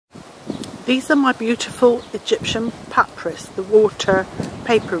These are my beautiful Egyptian papyrus, the water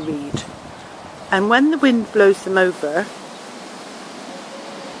paper reed. And when the wind blows them over,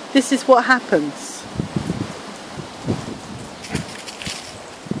 this is what happens.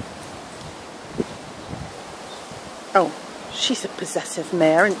 Oh, she's a possessive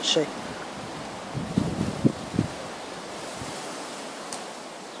mare, isn't she?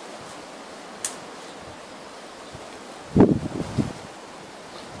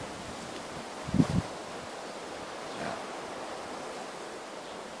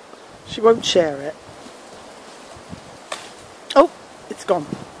 She won't share it. Oh, it's gone.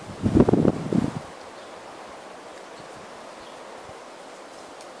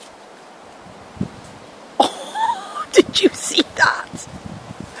 Oh, did you see that?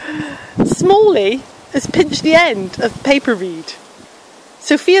 Smalley has pinched the end of paper reed.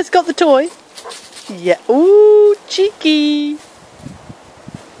 Sophia's got the toy. Yeah. Ooh, cheeky.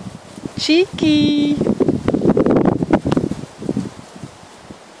 Cheeky.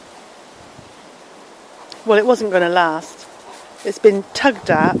 Well, it wasn't going to last. It's been tugged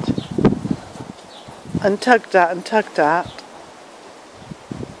at and tugged at and tugged at.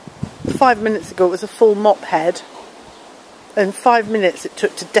 5 minutes ago it was a full mop head, and 5 minutes it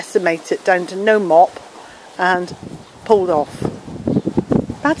took to decimate it down to no mop and pulled off.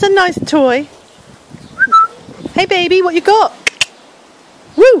 That's a nice toy. Hey baby, what you got?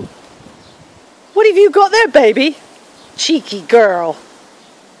 Woo! What have you got there, baby? Cheeky girl.